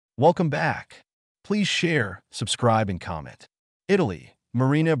Welcome back. Please share, subscribe, and comment. Italy,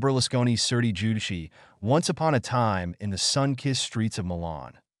 Marina Berlusconi's Certi giudici, once upon a time in the sun-kissed streets of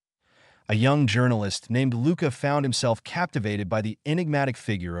Milan. A young journalist named Luca found himself captivated by the enigmatic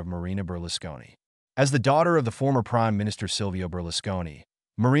figure of Marina Berlusconi. As the daughter of the former Prime Minister Silvio Berlusconi,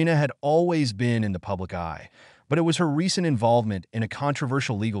 Marina had always been in the public eye, but it was her recent involvement in a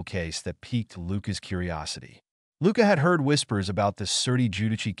controversial legal case that piqued Luca's curiosity. Luca had heard whispers about the Certi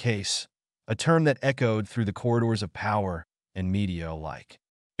giudici case, a term that echoed through the corridors of power and media alike.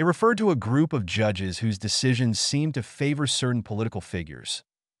 It referred to a group of judges whose decisions seemed to favor certain political figures,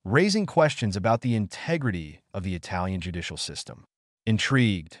 raising questions about the integrity of the Italian judicial system.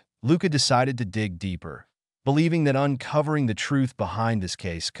 Intrigued, Luca decided to dig deeper, believing that uncovering the truth behind this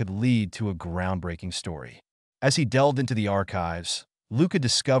case could lead to a groundbreaking story. As he delved into the archives, Luca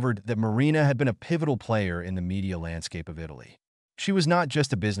discovered that Marina had been a pivotal player in the media landscape of Italy. She was not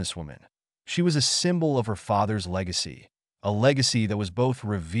just a businesswoman. She was a symbol of her father's legacy, a legacy that was both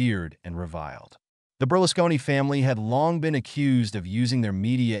revered and reviled. The Berlusconi family had long been accused of using their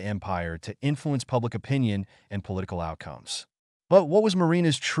media empire to influence public opinion and political outcomes. But what was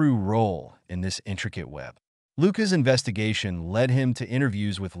Marina's true role in this intricate web? Luca's investigation led him to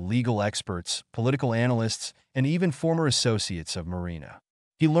interviews with legal experts, political analysts, and even former associates of Marina.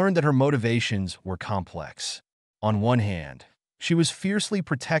 He learned that her motivations were complex. On one hand, she was fiercely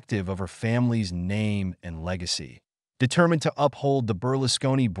protective of her family's name and legacy, determined to uphold the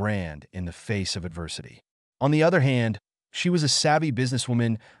Berlusconi brand in the face of adversity. On the other hand, she was a savvy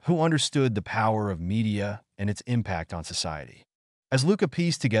businesswoman who understood the power of media and its impact on society. As Luca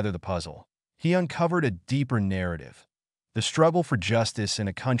pieced together the puzzle, he uncovered a deeper narrative, the struggle for justice in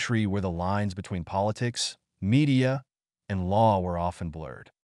a country where the lines between politics, media, and law were often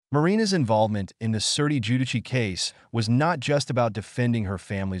blurred. Marina's involvement in the Certi giudici case was not just about defending her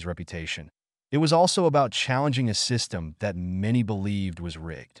family's reputation. It was also about challenging a system that many believed was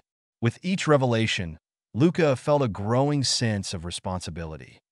rigged. With each revelation, Luca felt a growing sense of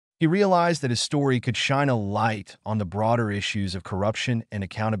responsibility. He realized that his story could shine a light on the broader issues of corruption and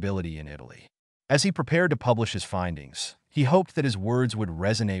accountability in Italy. As he prepared to publish his findings, he hoped that his words would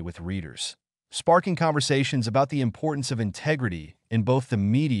resonate with readers, sparking conversations about the importance of integrity in both the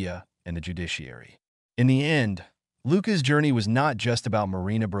media and the judiciary. In the end, Luca's journey was not just about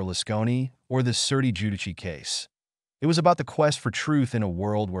Marina Berlusconi or the Certi giudici case. It was about the quest for truth in a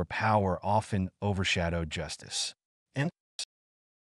world where power often overshadowed justice. And